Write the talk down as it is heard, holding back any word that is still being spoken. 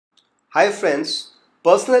Hi friends,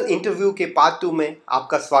 personal interview के part 2 में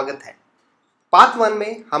आपका स्वागत है। पार्ट 1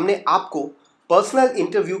 में हमने आपको पर्सनल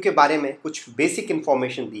इंटरव्यू के बारे में कुछ बेसिक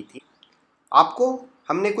इन्फॉर्मेशन दी थी। आपको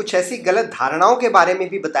हमने कुछ ऐसी गलत धारणाओं के बारे में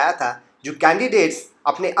भी बताया था जो कैंडिडेट्स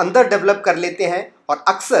अपने अंदर डेवलप कर लेते हैं और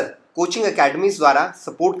अक्सर कोचिंग एकेडमीज द्वारा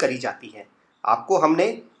सपोर्ट करी जाती है। आपको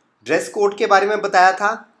हमने ड्रेस कोड के बारे में बताया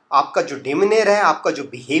था, आपका जो डिमीनियर है, आपका जो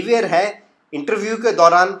बिहेवियर है इंटरव्यू के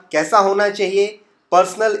दौरान कैसा होना चाहिए,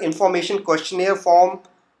 personal information questionnaire form,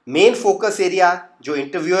 main focus area जो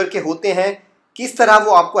इंटरव्यूअर के होते हैं, किस तरह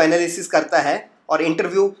वो आपको एनालिसिस करता है और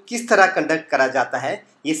इंटरव्यू किस तरह कंडक्ट करा जाता है,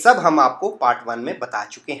 ये सब हम आपको पार्ट 1 में बता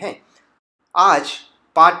चुके हैं। आज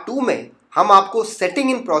पार्ट 2 में हम आपको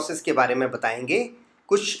सेटिंग इन प्रोसेस के बारे में बताएंगे।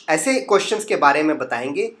 कुछ ऐसे क्वेश्चंस के बारे में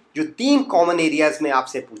बताएंगे जो 3 कॉमन एरियाज में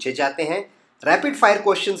आपसे पूछे जाते हैं। रैपिड फायर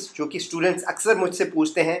क्वेश्चंस जो कि स्टूडेंट्स अक्सर मुझसे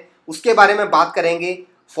पूछते हैं उसके बारे में बात करेंगे।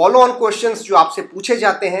 फॉलो ऑन क्वेश्चंस जो आपसे पूछे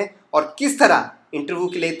जाते हैं और किस तरह इंटरव्यू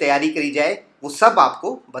के लिए तैयारी करी जाए वो सब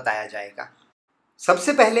आपको बताया जाएगा।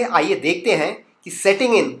 सबसे पहले आइए देखते हैं कि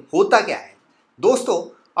सेटिंग इन होता क्या है। दोस्तों,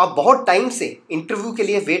 आप बहुत टाइम से इंटरव्यू के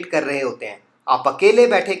लिए वेट कर रहे होते हैं। आप अकेले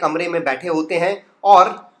बैठे कमरे में बैठे होते हैं और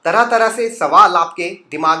तरह तरह से सवाल आपके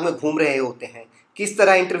दिमाग में घूम रहे होते हैं। किस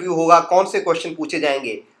तरह इंटरव्यू होगा, कौन से क्वेश्चन पूछे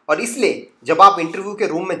जाएंगे, और इसलिए जब आप इंटरव्यू के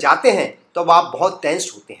रूम में जाते हैं तो आप बहुत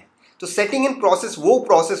टेंस्ड होते हैं। तो सेटिंग इन प्रोसेस वो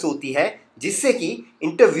प्रोसेस होती है जिससे कि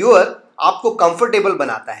इंटरव्यूअर आपको कंफर्टेबल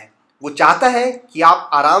बनाता है। वो चाहता है कि आप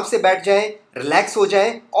आराम से बैठ जाएं, रिलैक्स हो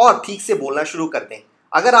जाएं और ठीक से बोलना शुरू कर दें।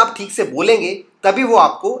 अगर आप ठीक से बोलेंगे तभी वो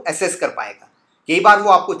आपको असेस कर पाएगा। कई बार वो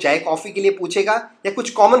आपको चाय कॉफ़ी के लिए पूछेगा या कुछ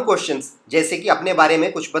कॉमन क्वेश्चंस जैसे कि अपने बारे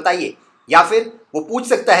में कुछ बताइए, या फिर वो पूछ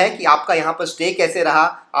सकता है कि आपका यहाँ पर स्टे कैसे रहा,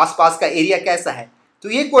 आसपास का एरिया कैसा है। तो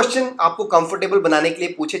ये क्वेश्चन आपको कंफर्टेबल बनाने के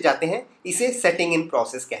लिए पूछे जाते हैं। इसे सेटिंग इन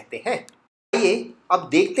प्रोसेस कहते हैं। आइए अब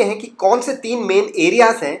देखते हैं कि कौन से 3 मेन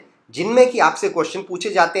एरियाज हैं जिनमें कि आपसे क्वेश्चन पूछे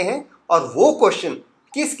जाते हैं और वो क्वेश्चन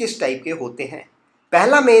किस किस टाइप के होते हैं।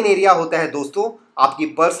 पहला मेन एरिया होता है दोस्तों आपकी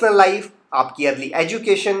पर्सनल लाइफ, आपकी अर्ली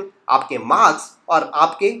एजुकेशन, आपके मार्क्स और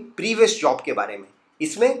आपके प्रीवियस जॉब के बारे में।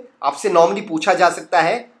 इसमें आपसे नॉर्मली पूछा जा सकता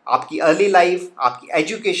है आपकी अर्ली लाइफ, आपकी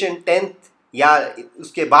एजुकेशन 10th या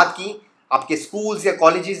उसके बाद की आपके स्कूल्स या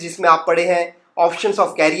कॉलेजेस जिसमें आप पढ़े हैं, ऑप्शंस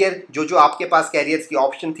ऑफ कैरियर जो आपके पास कैरियर्स की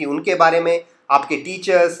ऑप्शन थी उनके बारे में, आपके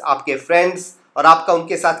टीचर्स, आपके फ्रेंड्स और आपका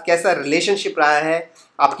उनके साथ कैसा रिलेशनशिप रहा है,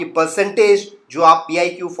 आपकी परसेंटेज जो आप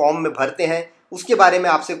PIQ फॉर्म में भरते हैं उसके बारे में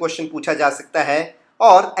आपसे क्वेश्चन पूछा जा सकता है,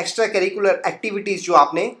 और एक्स्ट्रा करिकुलर एक्टिविटीज़ जो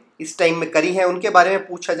आपने इस टाइम में करी हैं उनके बारे में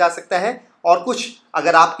पूछा जा सकता है, और कुछ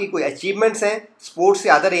अगर आपकी कोई अचीवमेंट्स हैं स्पोर्ट्स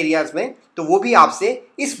या अदर एरियाज़ में तो वो भी आपसे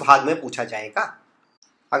इस भाग में पूछा जाएगा।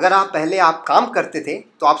 अगर आप पहले काम करते थे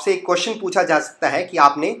तो आपसे एक क्वेश्चन पूछा जा सकता है कि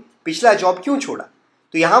आपने पिछला जॉब क्यों छोड़ा।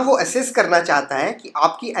 तो यहाँ वो असेस करना चाहता है कि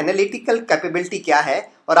आपकी एनालिटिकल कैपेबिलिटी क्या है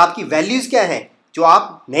और आपकी वैल्यूज़ क्या हैं जो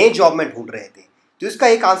आप नए जॉब में ढूंढ रहे थे। तो इसका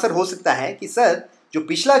एक आंसर हो सकता है कि सर, जो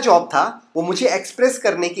पिछला जॉब था वो मुझे एक्सप्रेस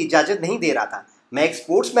करने की इजाज़त नहीं दे रहा था। मैं एक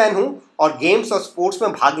स्पोर्ट्समैन हूँ और गेम्स और स्पोर्ट्स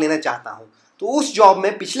में भाग लेना चाहता हूँ। तो उस जॉब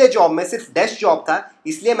में, पिछले जॉब में सिर्फ डेस्क जॉब था,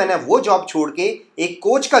 इसलिए मैंने वो जॉब छोड़ के एक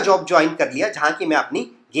कोच का जॉब ज्वाइन कर लिया जहाँ की मैं अपनी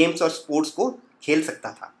गेम्स और स्पोर्ट्स को खेल सकता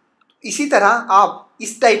था। इसी तरह आप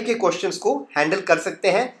इस टाइप के क्वेश्चंस को हैंडल कर सकते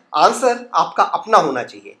हैं। आंसर आपका अपना होना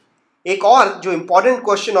चाहिए। एक और जो इम्पॉर्टेंट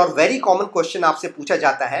क्वेश्चन और वेरी कॉमन क्वेश्चन आपसे पूछा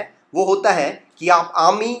जाता है वो होता है कि आप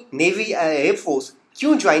आर्मी, नेवी, एयरफोर्स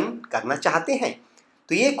क्यों ज्वाइन करना चाहते हैं।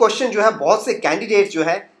 तो ये क्वेश्चन जो है बहुत से कैंडिडेट जो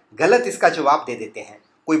है गलत इसका जवाब दे देते हैं।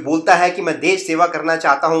 कोई बोलता है कि मैं देश सेवा करना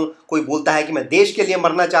चाहता हूँ, कोई बोलता है कि मैं देश के लिए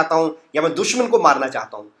मरना चाहता हूँ या मैं दुश्मन को मारना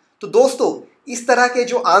चाहता हूँ। तो दोस्तों, इस तरह के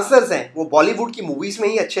जो आंसर्स हैं वो बॉलीवुड की मूवीज़ में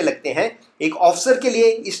ही अच्छे लगते हैं। एक ऑफिसर के लिए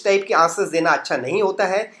इस टाइप के आंसर्स देना अच्छा नहीं होता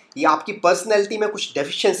है। ये आपकी पर्सनैलिटी में कुछ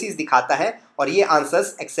डेफिशिएंसीज दिखाता है और ये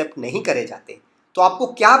आंसर्स एक्सेप्ट नहीं करे जाते। तो आपको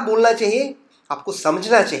क्या बोलना चाहिए, आपको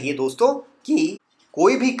समझना चाहिए दोस्तों कि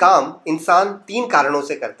कोई भी काम इंसान 3 कारणों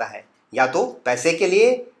से करता है, या तो पैसे के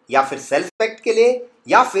लिए, या फिर सेल्फ रिस्पेक्ट के लिए,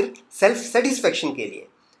 या फिर सेल्फ सेटिस्फेक्शन के लिए।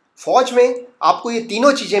 फौज में आपको ये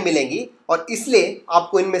तीनों चीज़ें मिलेंगी और इसलिए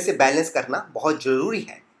आपको इनमें से बैलेंस करना बहुत ज़रूरी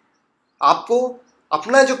है। आपको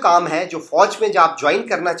अपना जो काम है, जो फौज में जब आप ज्वाइन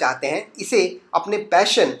करना चाहते हैं, इसे अपने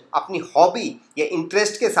पैशन, अपनी हॉबी या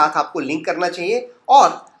इंटरेस्ट के साथ आपको लिंक करना चाहिए।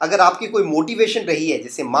 और अगर आपकी कोई मोटिवेशन रही है,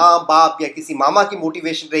 जैसे माँ बाप या किसी मामा की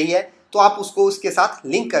मोटिवेशन रही है, तो आप उसको उसके साथ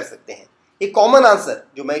लिंक कर सकते हैं। एक कॉमन आंसर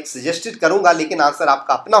जो मैं एक सजेस्टेड करूँगा, लेकिन आंसर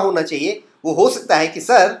आपका अपना होना चाहिए, वो हो सकता है कि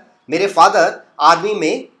सर, मेरे फादर आर्मी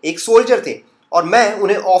में एक सोल्जर थे और मैं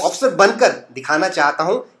उन्हें ऑफिसर बनकर दिखाना चाहता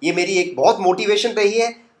हूँ। ये मेरी एक बहुत मोटिवेशन रही है।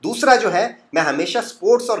 दूसरा जो है, मैं हमेशा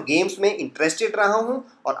स्पोर्ट्स और गेम्स में इंटरेस्टेड रहा हूँ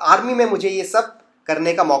और आर्मी में मुझे ये सब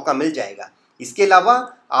करने का मौका मिल जाएगा। इसके अलावा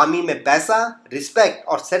आर्मी में पैसा, रिस्पेक्ट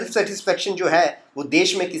और सेल्फ सेटिस्फेक्शन जो है वो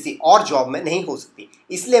देश में किसी और जॉब में नहीं हो सकती,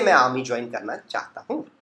 इसलिए मैं आर्मी ज्वाइन करना चाहता हूँ।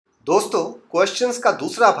 दोस्तों, क्वेश्चंस का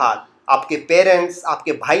दूसरा भाग आपके पेरेंट्स,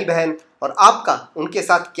 आपके भाई बहन और आपका उनके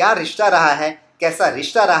साथ क्या रिश्ता रहा है, कैसा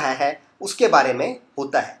रिश्ता रहा है, उसके बारे में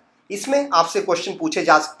होता है। इसमें आपसे क्वेश्चन पूछे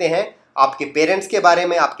जा सकते हैं आपके पेरेंट्स के बारे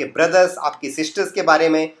में, आपके ब्रदर्स, आपकी सिस्टर्स के बारे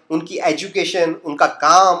में, उनकी एजुकेशन, उनका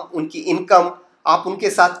काम, उनकी इनकम, आप उनके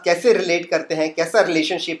साथ कैसे रिलेट करते हैं, कैसा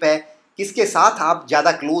रिलेशनशिप है, किसके साथ आप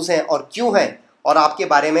ज़्यादा क्लोज हैं और क्यों हैं, और आपके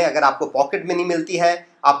बारे में अगर आपको पॉकेट मनी मिलती है,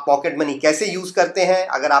 आप पॉकेट मनी कैसे यूज़ करते हैं,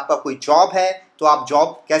 अगर आपका कोई जॉब है तो आप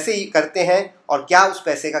जॉब कैसे करते हैं और क्या उस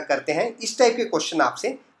पैसे का करते हैं। इस टाइप के क्वेश्चन आपसे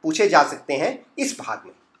पूछे जा सकते हैं इस भाग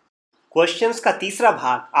में। क्वेश्चंस का तीसरा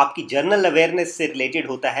भाग आपकी जनरल अवेयरनेस से रिलेटेड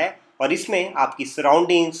होता है और इसमें आपकी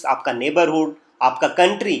सराउंडिंग्स, आपका नेबरहुड, आपका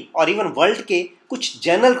कंट्री और इवन वर्ल्ड के कुछ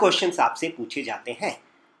जनरल क्वेश्चंस आपसे पूछे जाते हैं।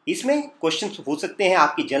 इसमें क्वेश्चंस हो सकते हैं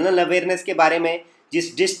आपकी जनरल अवेयरनेस के बारे में,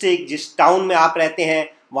 जिस डिस्ट्रिक्ट, जिस टाउन में आप रहते हैं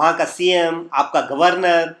वहाँ का सीएम, आपका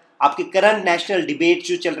गवर्नर, आपके करंट नेशनल डिबेट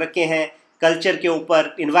जो चल रखे हैं कल्चर के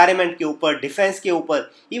ऊपर, इन्वायरमेंट के ऊपर, डिफेंस के ऊपर,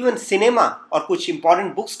 इवन सिनेमा और कुछ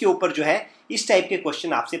इंपॉर्टेंट बुक्स के ऊपर जो है इस टाइप के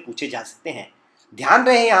क्वेश्चन आपसे पूछे जा सकते हैं। ध्यान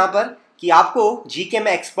रहे यहाँ पर कि आपको जीके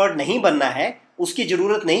में एक्सपर्ट नहीं बनना है, उसकी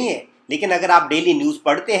ज़रूरत नहीं है, लेकिन अगर आप डेली न्यूज़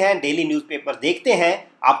पढ़ते हैं, डेली न्यूज़पेपर देखते हैं,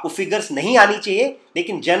 आपको फिगर्स नहीं आनी चाहिए,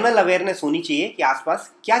 लेकिन जनरल अवेयरनेस होनी चाहिए कि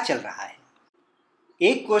आसपास क्या चल रहा है।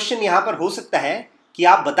 एक क्वेश्चन यहाँ पर हो सकता है कि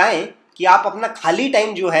आप बताएं कि आप अपना खाली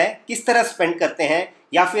टाइम जो है किस तरह स्पेंड करते हैं,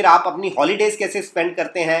 या फिर आप अपनी हॉलीडेज़ कैसे स्पेंड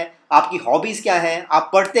करते हैं, आपकी हॉबीज़ क्या हैं, आप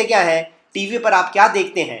पढ़ते क्या हैं, टीवी पर आप क्या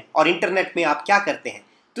देखते हैं और इंटरनेट में आप क्या करते हैं।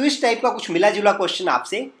 तो इस टाइप का कुछ मिला जुला क्वेश्चन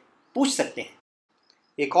आपसे पूछ सकते हैं।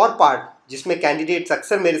 एक और पार्ट जिसमें कैंडिडेट्स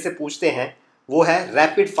अक्सर मेरे से पूछते हैं वो है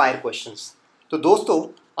रैपिड फायर क्वेश्चंस। तो दोस्तों,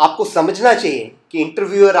 आपको समझना चाहिए कि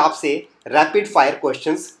इंटरव्यूअर आपसे रैपिड फायर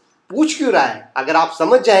क्वेश्चंस पूछ क्यों रहा है। अगर आप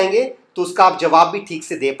समझ जाएंगे तो उसका आप जवाब भी ठीक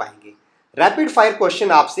से दे पाएंगे। रैपिड फायर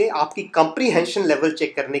क्वेश्चन आपसे आपकी कंप्रीहेंशन लेवल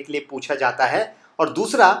चेक करने के लिए पूछा जाता है, और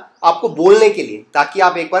दूसरा आपको बोलने के लिए, ताकि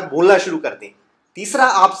आप एक बार बोलना शुरू कर दें। तीसरा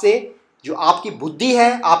आपसे जो आपकी बुद्धि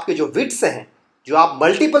है, आपके जो विट्स हैं, जो आप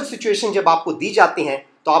मल्टीपल सिचुएशन जब आपको दी जाती हैं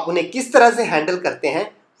तो आप उन्हें किस तरह से हैंडल करते हैं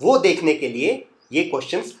वो देखने के लिए ये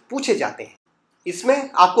क्वेश्चंस पूछे जाते हैं। इसमें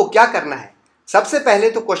आपको क्या करना है, सबसे पहले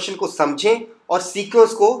तो क्वेश्चन को समझें और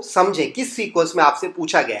सीक्वेंस को समझें, किस सीक्वेंस में आपसे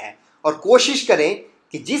पूछा गया है, और कोशिश करें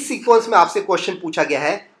कि जिस सीक्वेंस में आपसे क्वेश्चन पूछा गया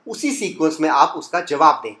है उसी सीक्वेंस में आप उसका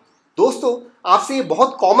जवाब दें। दोस्तों, आपसे ये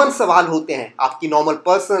बहुत कॉमन सवाल होते हैं आपकी नॉर्मल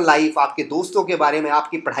पर्सनल लाइफ, आपके दोस्तों के बारे में,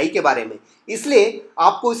 आपकी पढ़ाई के बारे में, इसलिए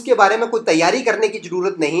आपको इसके बारे में कोई तैयारी करने की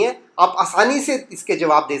ज़रूरत नहीं है। आप आसानी से इसके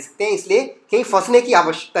जवाब दे सकते हैं, इसलिए कहीं फंसने की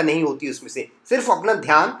आवश्यकता नहीं होती उसमें से। सिर्फ अपना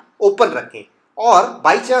ध्यान ओपन रखें, और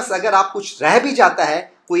बाई चांस अगर आप कुछ रह भी जाता है,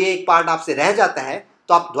 कोई एक पार्ट आपसे रह जाता है,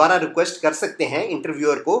 तो आप दोबारा रिक्वेस्ट कर सकते हैं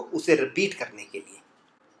इंटरव्यूअर को उसे रिपीट करने के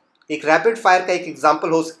लिए। एक रैपिड फायर का एक एग्जाम्पल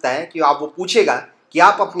हो सकता है कि आप वो पूछेगा कि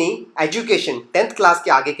आप अपनी एजुकेशन 10th क्लास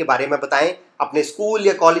के आगे के बारे में बताएं, अपने स्कूल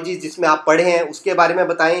या कॉलेजेस जिसमें आप पढ़े हैं उसके बारे में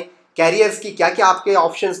बताएं, कैरियर्स की क्या क्या आपके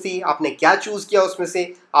ऑप्शंस थी, आपने क्या चूज़ किया उसमें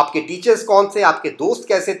से, आपके टीचर्स कौन से, आपके दोस्त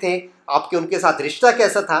कैसे थे, आपके उनके साथ रिश्ता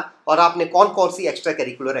कैसा था, और आपने कौन कौन सी एक्स्ट्रा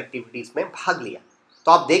करिकुलर एक्टिविटीज़ में भाग लिया।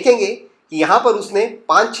 तो आप देखेंगे कि यहाँ पर उसने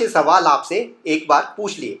 5-6 सवाल आपसे एक बार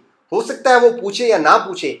पूछ लिए। हो सकता है वो पूछे या ना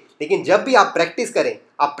पूछे, लेकिन जब भी आप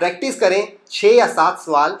प्रैक्टिस करें 6 या 7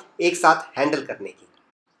 सवाल एक साथ हैंडल करने की।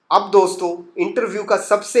 अब दोस्तों, इंटरव्यू का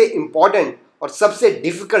सबसे इम्पॉर्टेंट और सबसे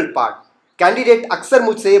डिफ़िकल्ट पार्ट, कैंडिडेट अक्सर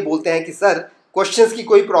मुझसे ये बोलते हैं कि सर क्वेश्चंस की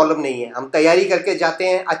कोई प्रॉब्लम नहीं है, हम तैयारी करके जाते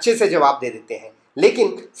हैं, अच्छे से जवाब दे देते हैं,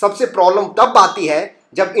 लेकिन सबसे प्रॉब्लम तब आती है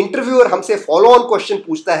जब इंटरव्यूअर हमसे फॉलो ऑन क्वेश्चन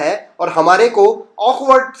पूछता है और हमारे को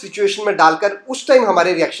ऑकवर्ड सिचुएशन में डालकर उस टाइम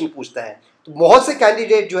हमारे रिएक्शन पूछता है। तो बहुत से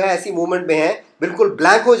कैंडिडेट जो है ऐसी मूवमेंट में हैं, बिल्कुल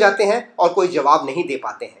ब्लैंक हो जाते हैं और कोई जवाब नहीं दे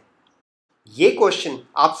पाते हैं। ये क्वेश्चन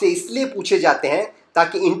आपसे इसलिए पूछे जाते हैं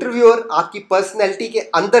ताकि इंटरव्यूअर आपकी पर्सनैलिटी के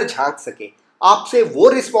अंदर झांक सके, आपसे वो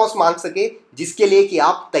रिस्पॉन्स मांग सके जिसके लिए कि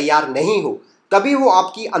आप तैयार नहीं हो, तभी वो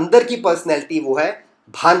आपकी अंदर की पर्सनैलिटी वो है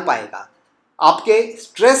भान पाएगा। आपके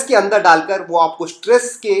स्ट्रेस के अंदर डालकर वो आपको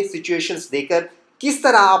स्ट्रेस के सिचुएशंस देकर किस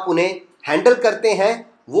तरह आप उन्हें हैंडल करते हैं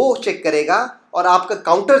वो चेक करेगा, और आपका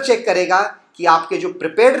काउंटर चेक करेगा कि आपके जो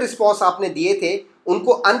प्रिपेयर्ड रिस्पॉन्स आपने दिए थे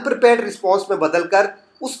उनको अनप्रिपेयर्ड रिस्पॉन्स में बदलकर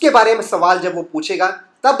उसके बारे में सवाल जब वो पूछेगा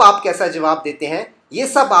तब आप कैसा जवाब देते हैं। ये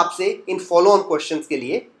सब आपसे इन फॉलो ऑन क्वेश्चंस के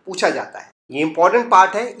लिए पूछा जाता है। ये इंपॉर्टेंट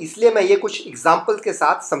पार्ट है, इसलिए मैं ये कुछ एग्जाम्पल्स के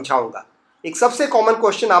साथ समझाऊंगा। एक सबसे कॉमन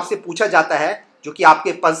क्वेश्चन आपसे पूछा जाता है जो कि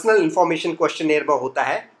आपके पर्सनल इंफॉर्मेशन क्वेश्चनेयर में होता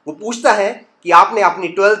है। वो पूछता है कि आपने अपनी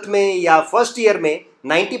 12th में या फर्स्ट ईयर में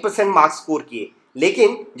 90% मार्क्स स्कोर किए,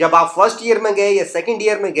 लेकिन जब आप फर्स्ट ईयर में गए या सेकेंड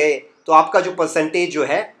ईयर में गए तो तो आपका जो परसेंटेज जो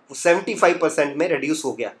है वो 75% में रिड्यूस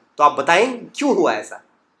हो गया। तो आप बताएं क्यों हुआ ऐसा।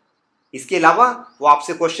 इसके अलावा वो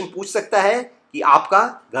आपसे क्वेश्चन पूछ सकता है कि आपका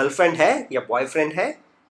गर्लफ्रेंड है या बॉयफ्रेंड है,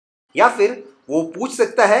 या फिर वो पूछ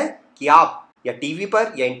सकता है कि आप या टीवी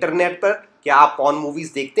पर या इंटरनेट पर क्या आप पॉर्न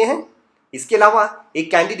मूवीज देखते हैं। इसके अलावा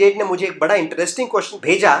एक कैंडिडेट ने मुझे एक बड़ा इंटरेस्टिंग क्वेश्चन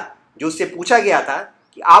भेजा, जो उससे पूछा गया था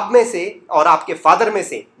कि आप में से और आपके फादर में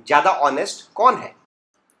से ज़्यादा ऑनेस्ट कौन है।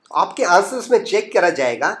 आपके आंसर्स में चेक करा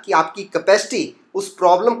जाएगा कि आपकी कैपेसिटी उस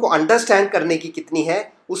प्रॉब्लम को अंडरस्टैंड करने की कितनी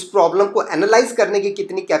है, उस प्रॉब्लम को एनालाइज करने की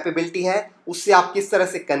कितनी कैपेबिलिटी है, उससे आप किस तरह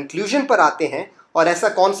से कंक्लूजन पर आते हैं और ऐसा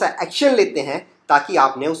कौन सा एक्शन लेते हैं ताकि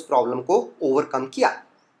आपने उस प्रॉब्लम को ओवरकम किया।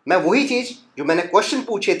 मैं वही चीज़ जो मैंने क्वेश्चन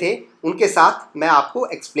पूछे थे उनके साथ मैं आपको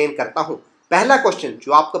एक्सप्लेन करता हूँ। पहला क्वेश्चन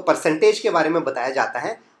जो आपको परसेंटेज के बारे में बताया जाता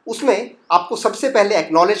है, उसमें आपको सबसे पहले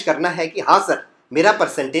एक्नॉलेज करना है कि हाँ सर मेरा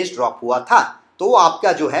परसेंटेज ड्रॉप हुआ था, तो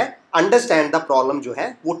आपका जो है अंडरस्टैंड द प्रॉब्लम जो है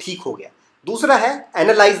वो ठीक हो गया। दूसरा है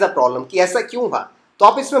एनालाइज द प्रॉब्लम, कि ऐसा क्यों हुआ। तो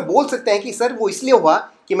आप इसमें बोल सकते हैं कि सर वो इसलिए हुआ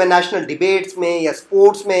कि मैं नेशनल डिबेट्स में या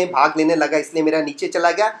स्पोर्ट्स में भाग लेने लगा इसलिए मेरा नीचे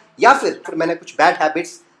चला गया, या फिर मैंने कुछ बैड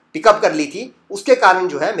हैबिट्स पिकअप कर ली थी उसके कारण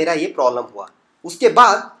जो है मेरा ये प्रॉब्लम हुआ। उसके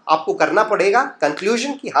बाद आपको करना पड़ेगा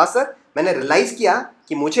कंक्लूजन कि हाँ सर मैंने रियलाइज़ किया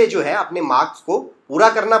कि मुझे जो है अपने मार्क्स को पूरा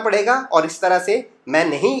करना पड़ेगा और इस तरह से मैं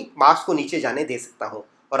नहीं मार्क्स को नीचे जाने दे सकता हूँ।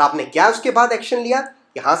 और आपने क्या उसके बाद एक्शन लिया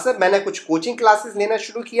कि हाँ सर मैंने कुछ कोचिंग क्लासेस लेना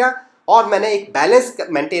शुरू किया और मैंने एक बैलेंस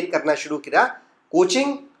मेंटेन करना शुरू किया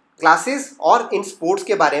कोचिंग क्लासेस और इन स्पोर्ट्स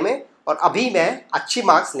के बारे में, और अभी मैं अच्छी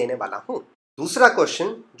मार्क्स लेने वाला हूँ। दूसरा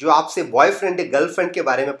क्वेश्चन जो आपसे बॉयफ्रेंड या गर्लफ्रेंड के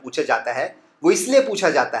बारे में पूछा जाता है वो इसलिए पूछा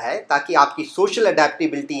जाता है ताकि आपकी सोशल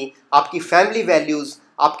अडेप्टेबिलिटी, आपकी फैमिली वैल्यूज़,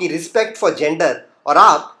 आपकी रिस्पेक्ट फॉर जेंडर, और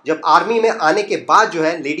आप जब आर्मी में आने के बाद जो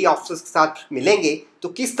है लेडी ऑफिसर्स के साथ मिलेंगे तो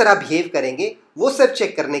किस तरह बिहेव करेंगे, वो सब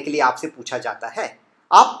चेक करने के लिए आपसे पूछा जाता है।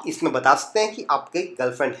 आप इसमें बता सकते हैं कि आपके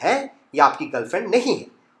गर्लफ्रेंड है या आपकी गर्लफ्रेंड नहीं है,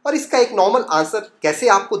 और इसका एक नॉर्मल आंसर कैसे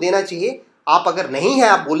आपको देना चाहिए। आप अगर नहीं है,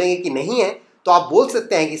 आप बोलेंगे कि नहीं है, तो आप बोल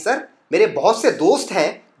सकते हैं कि सर मेरे बहुत से दोस्त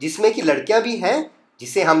हैं जिसमें कि लड़कियां भी हैं,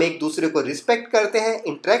 जिसे हम एक दूसरे को रिस्पेक्ट करते हैं,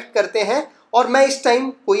 इंटरेक्ट करते हैं, और मैं इस टाइम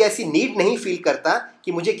कोई ऐसी नीड नहीं फील करता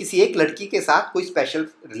कि मुझे किसी एक लड़की के साथ कोई स्पेशल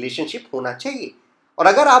रिलेशनशिप होना चाहिए। और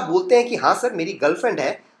अगर आप बोलते हैं कि हाँ सर मेरी गर्लफ्रेंड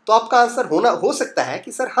है, तो आपका आंसर हो सकता है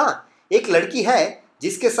कि सर हाँ एक लड़की है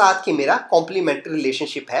जिसके साथ कि मेरा कॉम्प्लीमेंट्री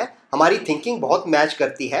रिलेशनशिप है, हमारी थिंकिंग बहुत मैच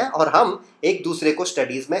करती है और हम एक दूसरे को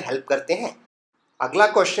स्टडीज़ में हेल्प करते हैं। अगला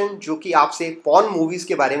क्वेश्चन जो कि आपसे पॉर्न मूवीज़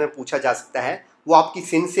के बारे में पूछा जा सकता है वो आपकी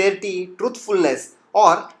सिंसियरिटी, ट्रूथफुलनेस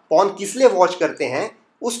और पॉर्न किस लिए वॉच करते हैं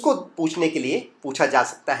उसको पूछने के लिए पूछा जा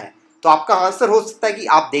सकता है। तो आपका आंसर हो सकता है कि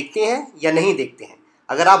आप देखते हैं या नहीं देखते हैं।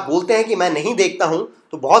 अगर आप बोलते हैं कि मैं नहीं देखता हूं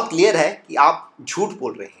तो बहुत क्लियर है कि आप झूठ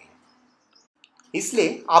बोल रहे हैं।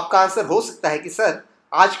 इसलिए आपका आंसर हो सकता है कि सर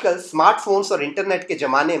आजकल स्मार्टफोन्स और इंटरनेट के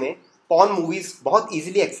ज़माने में पॉर्न मूवीज़ बहुत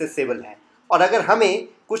ईजिली एक्सेसिबल हैं, और अगर हमें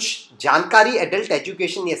कुछ जानकारी एडल्ट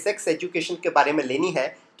एजुकेशन या सेक्स एजुकेशन के बारे में लेनी है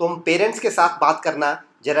तो हम पेरेंट्स के साथ बात करना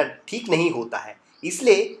ज़रा ठीक नहीं होता है।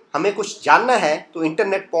 इसलिए हमें कुछ जानना है तो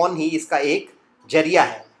इंटरनेट पॉर्न ही इसका एक जरिया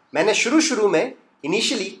है। मैंने शुरू में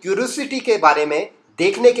इनिशियली क्यूरियोसिटी के बारे में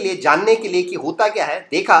देखने के लिए, जानने के लिए कि होता क्या है,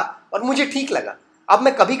 देखा और मुझे ठीक लगा। अब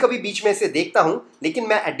मैं कभी कभी बीच में से देखता हूँ, लेकिन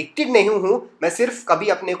मैं एडिक्टेड नहीं हूँ, मैं सिर्फ कभी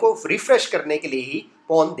अपने को रिफ्रेश करने के लिए ही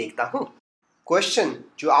पॉर्न देखता हूँ। क्वेश्चन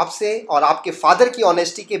जो आपसे और आपके फादर की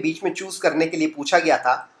ऑनेस्टी के बीच में चूज करने के लिए पूछा गया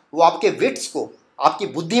था वो आपके विट्स को, आपकी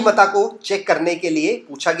बुद्धिमत्ता को चेक करने के लिए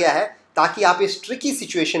पूछा गया है ताकि आप इस ट्रिकी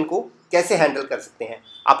सिचुएशन को कैसे हैंडल कर सकते हैं।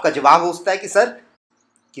 आपका जवाब हो सकता है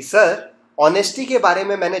कि सर ऑनेस्टी के बारे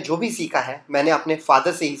में मैंने जो भी सीखा है मैंने अपने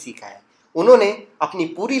फादर से ही सीखा है। उन्होंने अपनी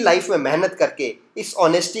पूरी लाइफ में मेहनत करके इस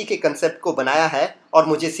ऑनेस्टी के कंसेप्ट को बनाया है और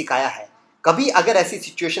मुझे सिखाया है। कभी अगर ऐसी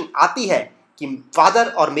सिचुएशन आती है कि फादर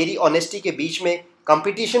और मेरी ऑनेस्टी के बीच में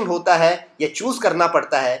कंपटीशन होता है या चूज़ करना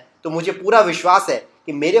पड़ता है, तो मुझे पूरा विश्वास है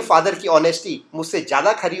कि मेरे फादर की ऑनेस्टी मुझसे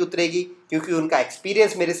ज़्यादा खरी उतरेगी, क्योंकि उनका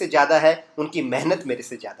एक्सपीरियंस मेरे से ज़्यादा है, उनकी मेहनत मेरे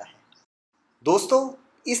से ज़्यादा है। दोस्तों,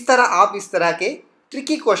 इस तरह आप इस तरह के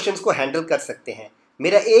ट्रिकी क्वेश्चंस को हैंडल कर सकते हैं।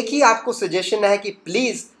 मेरा एक ही आपको सजेशन है कि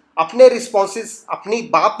प्लीज़ अपने रिस्पॉन्सेज अपनी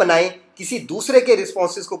बात बनाएं, किसी दूसरे के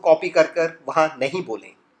रिस्पॉन्सेज को कॉपी कर वहाँ नहीं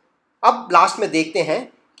बोलें। अब लास्ट में देखते हैं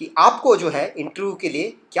कि आपको जो है इंटरव्यू के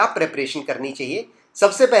लिए क्या प्रिपरेशन करनी चाहिए।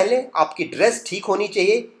 सबसे पहले आपकी ड्रेस ठीक होनी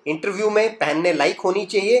चाहिए, इंटरव्यू में पहनने लायक होनी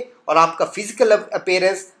चाहिए, और आपका फिजिकल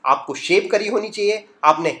अपीयरेंस, आपको शेव करी होनी चाहिए,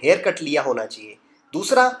 आपने हेयर कट लिया होना चाहिए।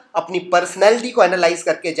 दूसरा, अपनी पर्सनैलिटी को एनालाइज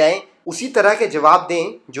करके जाएं, उसी तरह के जवाब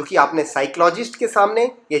दें जो कि आपने साइकोलॉजिस्ट के सामने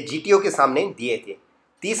या जीटीओ के सामने दिए थे।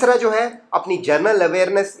 तीसरा जो है, अपनी जर्नल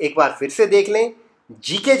अवेयरनेस एक बार फिर से देख लें।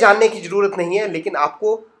 जीके जानने की ज़रूरत नहीं है, लेकिन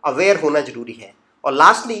आपको अवेयर होना ज़रूरी है। और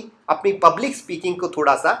लास्टली अपनी पब्लिक स्पीकिंग को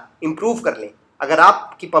थोड़ा सा इम्प्रूव कर लें। अगर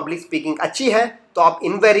आपकी पब्लिक स्पीकिंग अच्छी है तो आप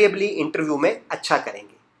इनवेरिएबली इंटरव्यू में अच्छा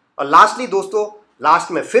करेंगे। और लास्टली दोस्तों,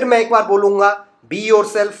 लास्ट में फिर मैं एक बार बोलूँगा, be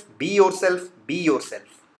yourself, be yourself, be yourself.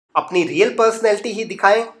 अपनी रियल पर्सनैलिटी ही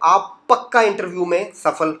दिखाएं, आप पक्का इंटरव्यू में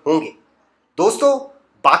सफल होंगे। दोस्तों,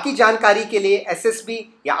 बाकी जानकारी के लिए एसएसबी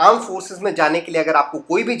या आर्म फोर्सेस में जाने के लिए अगर आपको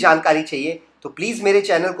कोई भी जानकारी चाहिए तो प्लीज़ मेरे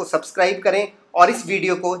चैनल को सब्सक्राइब करें और इस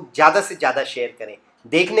वीडियो को ज़्यादा से ज़्यादा शेयर करें।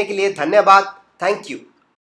 देखने के लिए धन्यवाद। Thank you.